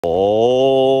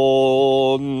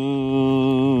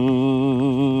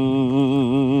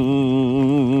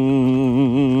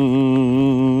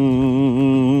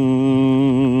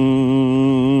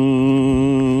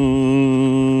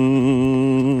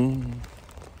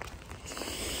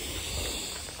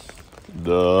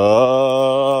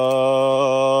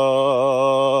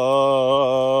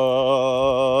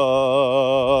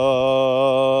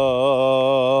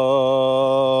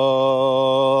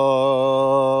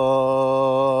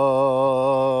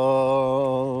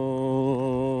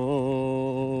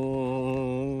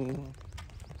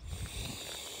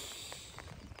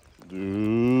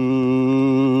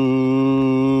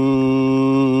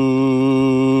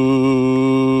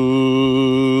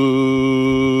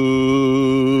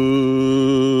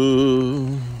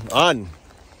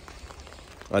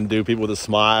Undo people with a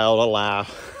smile, a laugh.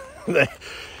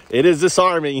 It is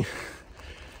disarming.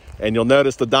 And you'll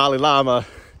notice the Dalai Lama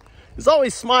is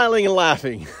always smiling and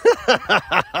laughing.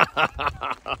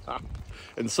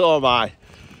 And so am I.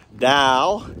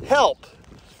 Tao, help.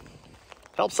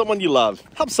 Help someone you love.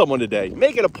 Help someone today.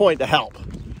 Make it a point to help.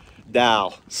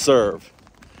 Tao, serve.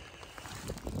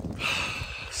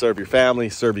 Serve your family,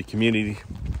 serve your community.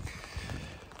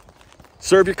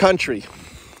 Serve your country.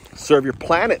 Serve your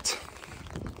planet.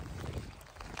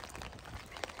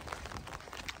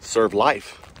 Serve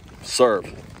life.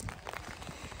 Serve.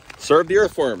 Serve the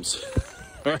earthworms.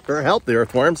 Or help the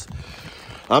earthworms.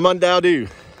 I'm UnDaoDu,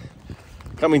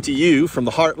 coming to you from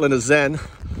the heartland of Zen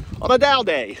on a Tao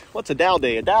day. What's a Tao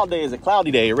day? A Tao day is a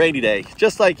cloudy day, a rainy day.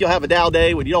 Just like you'll have a Tao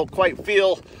day when you don't quite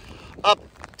feel up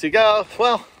to go.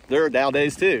 Well, there are Tao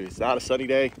days too. It's not a sunny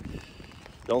day.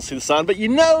 Don't see the sun, but you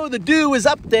know the dew is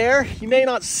up there. You may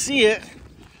not see it,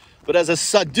 but as a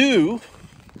sadhu,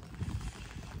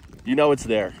 you know it's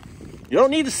there. You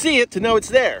don't need to see it to know it's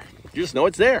there. You just know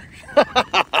it's there.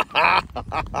 I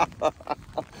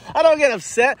don't get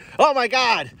upset. Oh my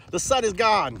God, the sun is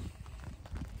gone.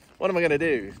 What am I gonna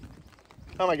do?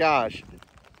 Oh my gosh,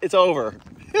 it's over.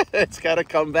 It's gotta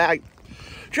come back.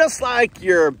 Just like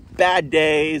your bad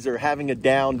days or having a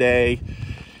down day,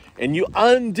 and you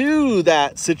undo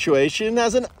that situation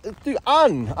as an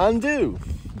undo.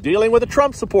 Dealing with a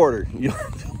Trump supporter. You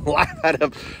laugh at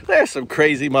him. They're some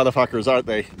crazy motherfuckers, aren't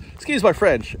they? Excuse my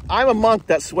French. I'm a monk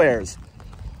that swears.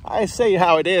 I say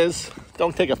how it is.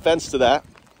 Don't take offense to that.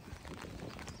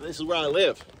 This is where I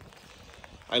live.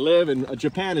 I live and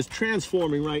Japan is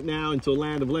transforming right now into a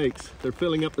land of lakes. They're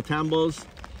filling up the tambos.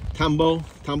 Tambo,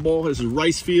 this is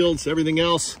rice fields, everything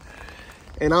else.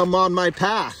 And I'm on my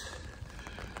path.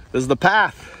 This is the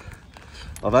path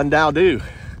of UnDaoDu.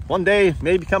 One day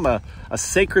may become a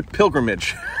sacred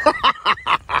pilgrimage.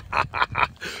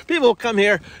 People will come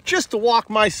here just to walk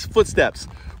my footsteps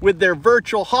with their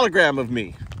virtual hologram of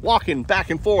me, walking back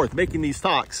and forth, making these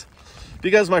talks.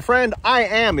 Because my friend, I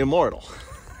am immortal.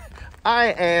 I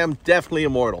am definitely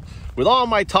immortal. With all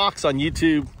my talks on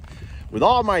YouTube, with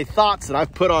all my thoughts that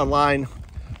I've put online,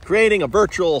 creating a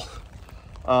virtual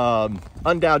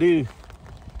UnDaoDu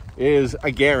is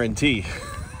a guarantee.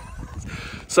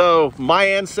 So my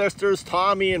ancestors,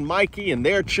 Tommy and Mikey and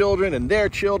their children and their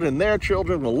children and their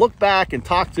children will look back and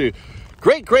talk to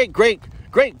great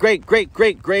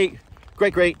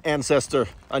ancestor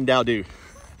UnDaoDu,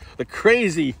 the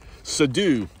crazy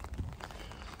sadhu,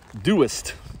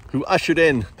 duist, who ushered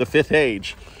in the 5th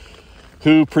age,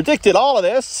 who predicted all of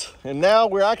this. And now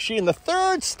we're actually in the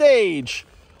 3rd stage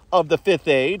of the 5th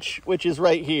age, which is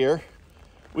right here,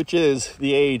 which is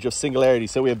the age of singularity.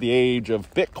 So we have the age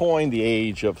of Bitcoin, the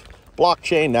age of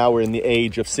blockchain. Now we're in the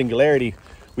age of singularity,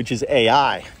 which is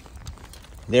AI.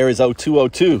 There is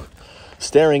 0202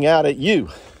 staring out at you.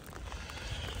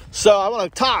 So I want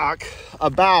to talk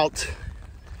about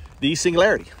the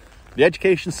singularity, the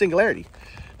education singularity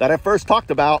that I first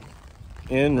talked about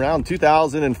in around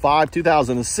 2005,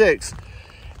 2006,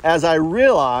 as I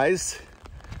realized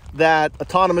that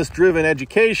autonomous driven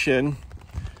education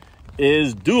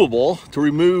is doable to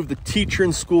remove the teacher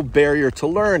and school barrier to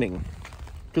learning,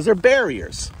 because they're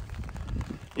barriers.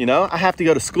 You know, I have to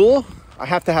go to school. I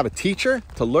have to have a teacher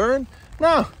to learn.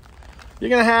 No, you're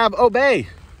going to have obey,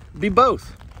 be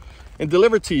both, and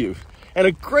deliver to you. And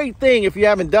a great thing, if you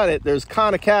haven't done it, there's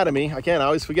Khan Academy. Again, I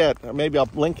always forget. Maybe I'll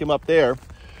link him up there.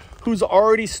 Who's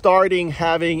already starting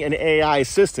having an AI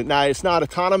assistant. Now, it's not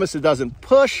autonomous. It doesn't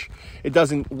push. It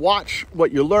doesn't watch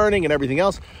what you're learning and everything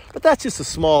else. But that's just a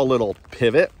small little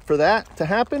pivot for that to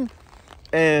happen.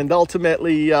 And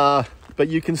ultimately, but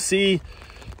you can see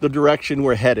the direction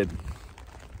we're headed.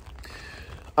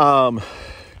 You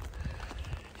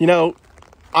know,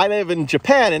 I live in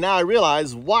Japan, and now I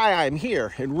realize why I'm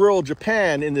here in rural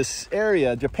Japan in this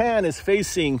area. Japan is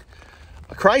facing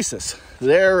crisis.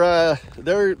 They're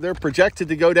projected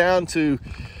to go down to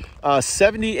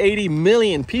 70, 80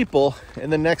 million people in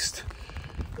the next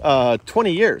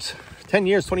 20 years, 10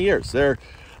 years, 20 years. They're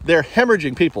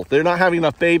hemorrhaging people. They're not having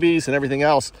enough babies and everything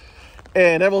else.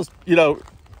 And everyone's,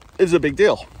 it's a big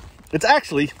deal. It's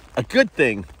actually a good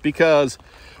thing, because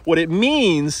what it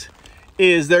means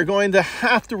is they're going to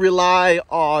have to rely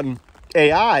on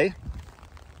AI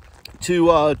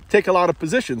to take a lot of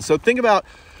positions. So think about,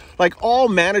 like, all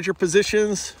manager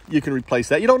positions, you can replace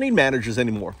that. You don't need managers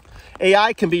anymore.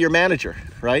 AI can be your manager,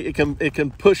 right? It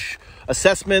can push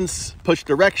assessments, push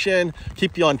direction,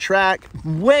 keep you on track,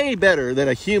 way better than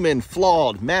a human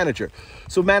flawed manager.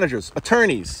 So managers,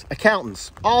 attorneys,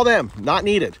 accountants, all them, not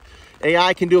needed.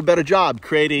 AI can do a better job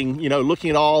creating,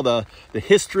 looking at all the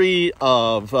history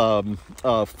of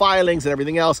filings and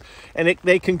everything else, and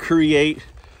they can create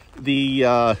the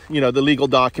the legal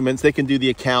documents. They can do the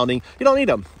accounting. You don't need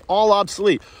them. All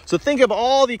obsolete. So think of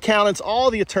all the accountants, all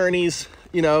the attorneys,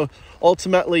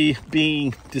 ultimately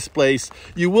being displaced.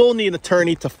 You will need an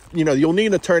attorney to, you'll need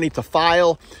an attorney to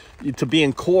file, to be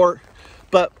in court,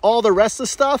 but all the rest of the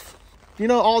stuff,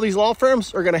 all these law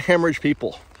firms are going to hemorrhage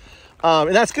people.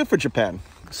 And that's good for Japan.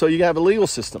 So you have a legal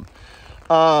system.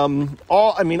 All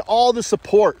the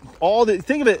support,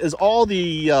 think of it as all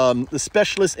the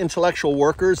specialist intellectual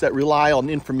workers that rely on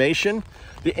information.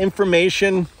 The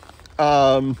information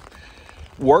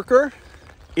worker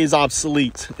is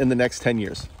obsolete in the next 10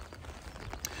 years.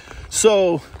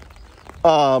 So,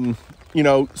 so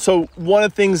one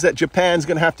of the things that Japan's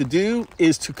going to have to do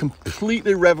is to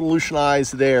completely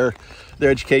revolutionize their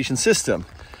education system.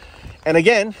 And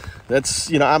again,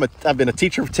 that's, I've been a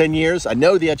teacher for 10 years. I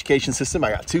know the education system.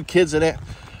 I got 2 kids in it.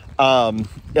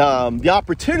 The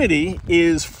opportunity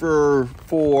is for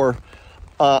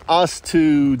us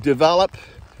to develop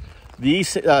the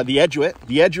EDUIT.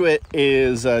 The EDUIT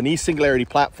is an eSingularity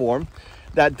platform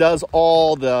that does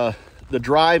all the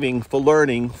driving for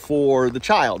learning for the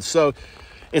child. So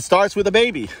it starts with a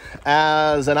baby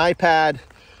as an iPad.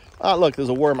 Look, there's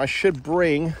a worm. I should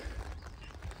bring,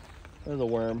 there's a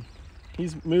worm.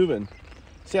 He's moving.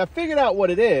 See, I figured out what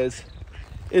it is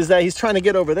that he's trying to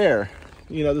get over there.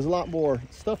 There's a lot more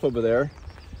stuff over there,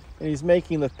 and he's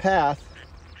making the path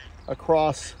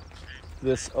across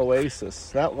this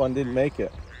oasis. That one didn't make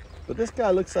it, but this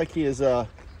guy looks like he is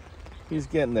he's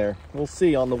getting there. We'll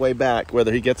see on the way back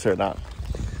whether he gets there or not.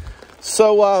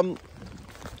 So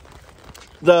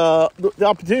the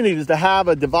opportunity is to have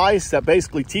a device that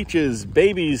basically teaches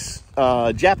babies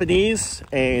Japanese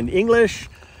and English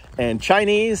and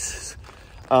Chinese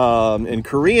and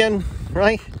Korean,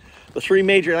 right? The 3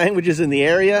 major languages in the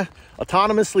area.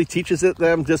 Autonomously teaches it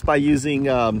them just by using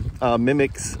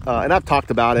mimics, and I've talked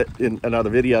about it in other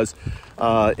videos,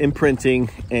 imprinting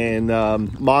and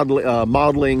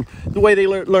modeling the way they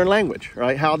learn language,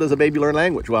 right? How does a baby learn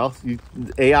language? Well,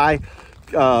 AI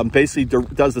basically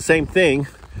does the same thing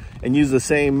and uses the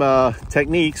same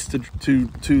techniques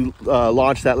to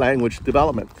launch that language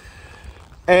development.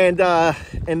 And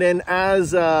then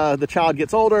as the child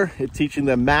gets older, it's teaching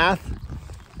them math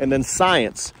and then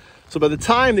science. So by the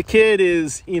time the kid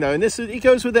is, and it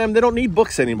goes with them, they don't need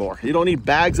books anymore. You don't need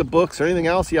bags of books or anything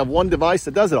else. You have one device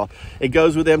that does it all. It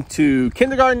goes with them to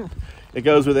kindergarten. It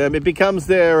goes with them. It becomes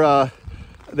their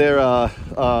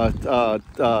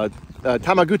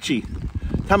Tamagotchi,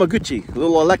 a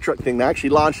little electric thing that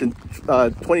actually launched in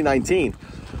 2019.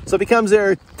 So it becomes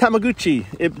their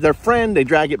Tamagotchi, their friend. They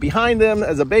drag it behind them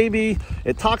as a baby.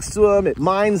 It talks to them, it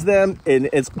minds them, and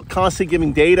it's constantly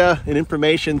giving data and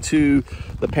information to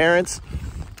the parents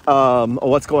on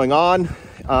what's going on.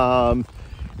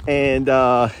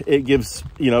 It gives,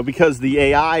 because the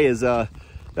AI is,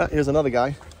 here's another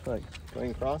guy, like going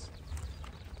across.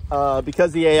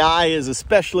 Because the AI is a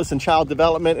specialist in child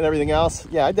development and everything else.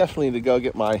 Yeah, I definitely need to go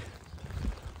get my,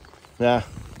 I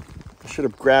should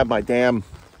have grabbed my damn,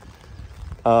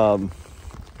 that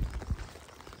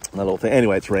little thing.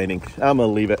 Anyway, it's raining. I'm gonna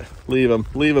leave it. Leave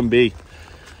them be.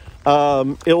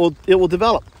 It will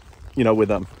develop, with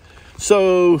them.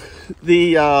 So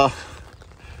the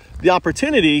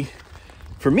opportunity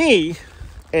for me,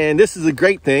 and this is a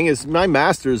great thing, is my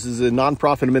master's is in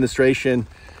nonprofit administration,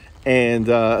 and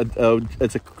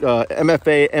it's a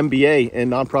MFA MBA in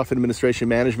nonprofit administration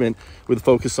management with a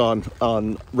focus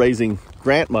on raising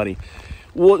grant money.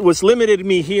 What's limited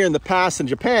me here in the past in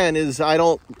Japan is I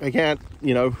can't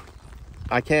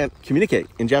communicate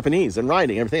in Japanese and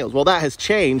writing, everything else. Well, that has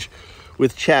changed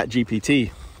with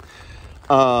Gpt4.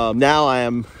 Now I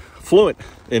am fluent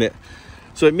in it.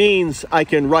 So it means I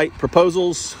can write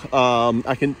proposals.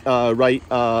 I can write,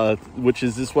 which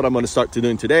is what I'm going to start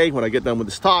doing today when I get done with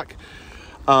this talk.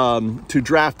 to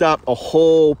draft up a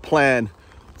whole plan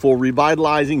for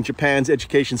revitalizing Japan's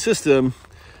education system,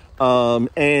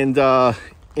 and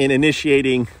in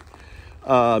initiating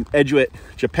EDUIT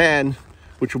Japan,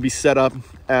 which will be set up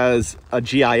as a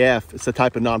GIF. It's a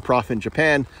type of nonprofit in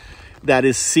Japan that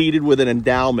is seeded with an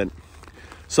endowment.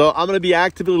 So I'm going to be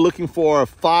actively looking for a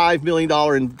 $5 million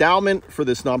endowment for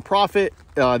this nonprofit.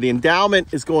 The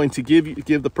endowment is going to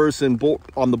give the person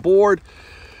on the board.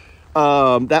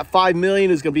 That $5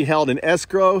 million is going to be held in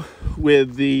escrow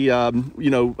with the,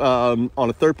 on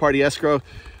a third-party escrow,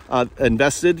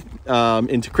 invested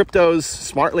into cryptos,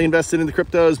 smartly invested into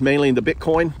cryptos, mainly into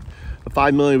Bitcoin. The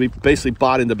 $5 million will be basically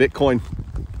bought into Bitcoin,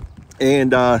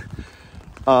 and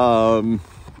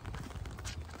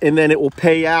then it will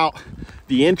pay out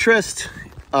the interest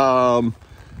to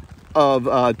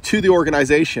the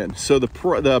organization. So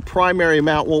the primary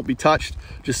amount won't be touched;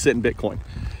 just sit in Bitcoin.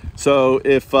 So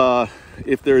if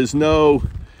there is no,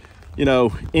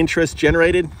 interest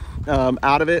generated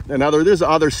out of it, and there's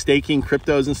other staking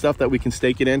cryptos and stuff that we can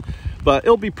stake it in, but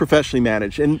it'll be professionally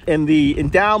managed, and the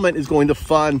endowment is going to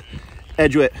fund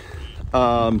EDUIT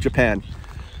Japan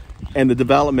and the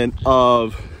development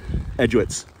of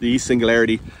EDUITs, the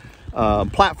eSingularity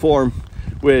platform,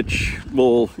 which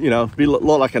will be look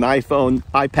like an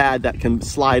iPad that can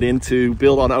slide into,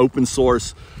 build on open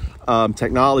source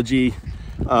technology,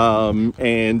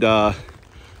 and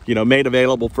made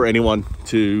available for anyone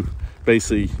to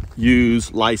basically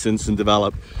use, license, and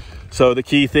develop. So the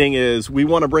key thing is we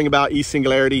want to bring about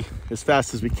eSingularity as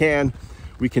fast as we can.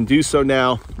 We can do so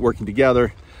now, working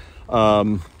together.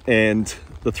 And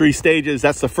the 3 stages,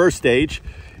 that's the first stage,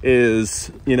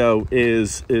 is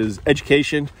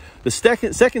education. The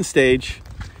second stage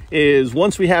is,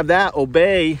 once we have that,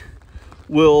 Obey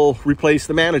will replace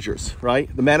the managers,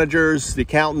 right? The managers, the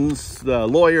accountants, the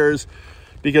lawyers,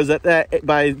 because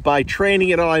by training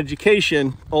it on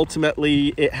education,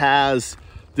 ultimately it has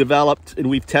developed, and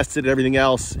we've tested everything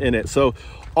else in it. So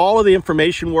all of the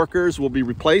information workers will be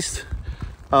replaced,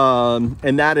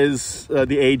 and that is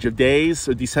the age of days.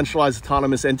 So decentralized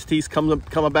autonomous entities come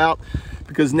about,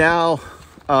 because now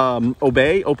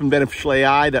Obey, Open Beneficial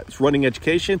AI, that's running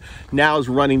education, now is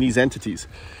running these entities.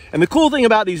 And the cool thing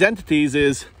about these entities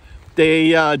is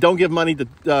they don't give money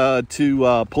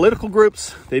to political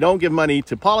groups. They don't give money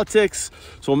to politics.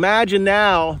 So imagine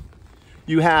now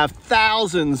you have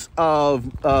thousands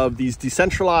of these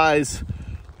decentralized,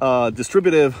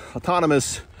 distributive,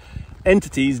 autonomous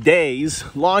entities, days,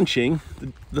 launching,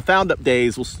 the found-up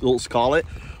days, we'll call it,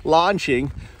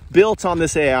 launching, built on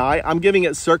this AI. I'm giving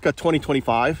it circa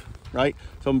 2025, right?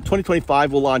 So in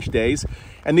 2025, we'll launch days.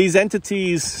 And these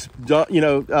entities, the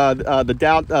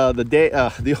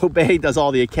Obey does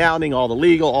all the accounting, all the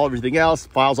legal, all everything else,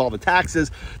 files all the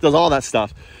taxes, does all that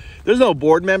stuff. There's no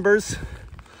board members.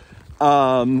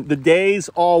 The days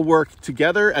all work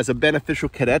together as a beneficial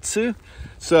karetsu.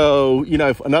 So,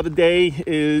 if another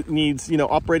day needs,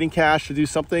 operating cash to do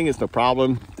something, it's no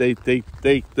problem. The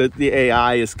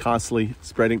AI is constantly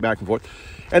spreading back and forth.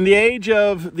 And the age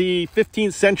of the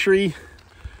 15th century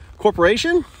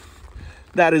corporation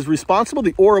that is responsible,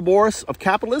 the Ouroboros of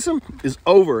capitalism, is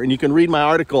over. And you can read my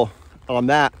article on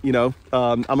that. I'm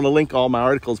going to link all my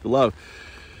articles below.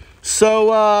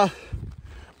 So,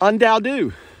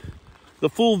 UnDaoDu, the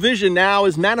full vision now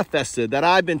is manifested that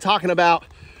I've been talking about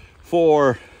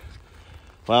for,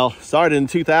 started in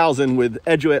 2000 with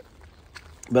EDUIT,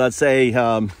 but I'd say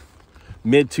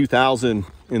mid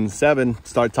 2007,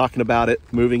 started talking about it,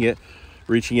 moving it,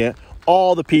 reaching it.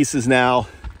 All the pieces now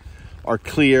are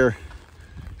clear,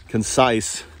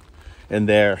 concise, and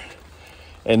there.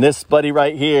 And this buddy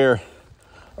right here,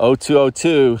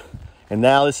 0202, and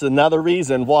now this is another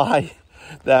reason why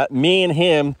that me and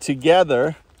him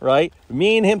together, right?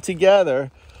 Me and him together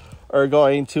are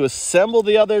going to assemble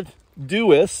the other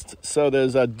Duists. So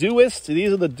there's a Duist.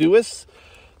 These are the Duists,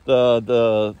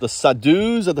 the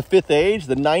sadhus of the 5th age,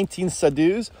 the 19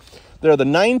 sadhus. There are the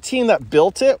 19 that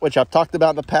built it, which I've talked about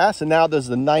in the past, and now there's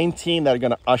the 19 that are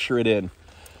going to usher it in.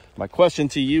 My question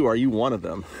to you, are you one of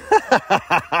them?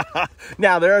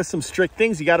 Now, there are some strict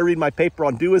things. You got to read my paper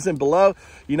on Duism below.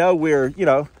 We're,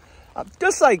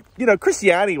 just like,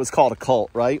 Christianity was called a cult,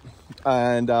 right?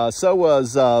 And so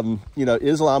was,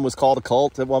 Islam was called a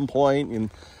cult at one point. And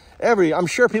I'm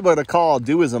sure people are going to call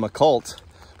Duism a cult.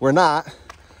 We're not.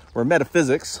 We're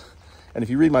metaphysics. And if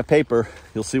you read my paper,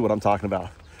 you'll see what I'm talking about.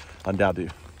 UnDaoDu.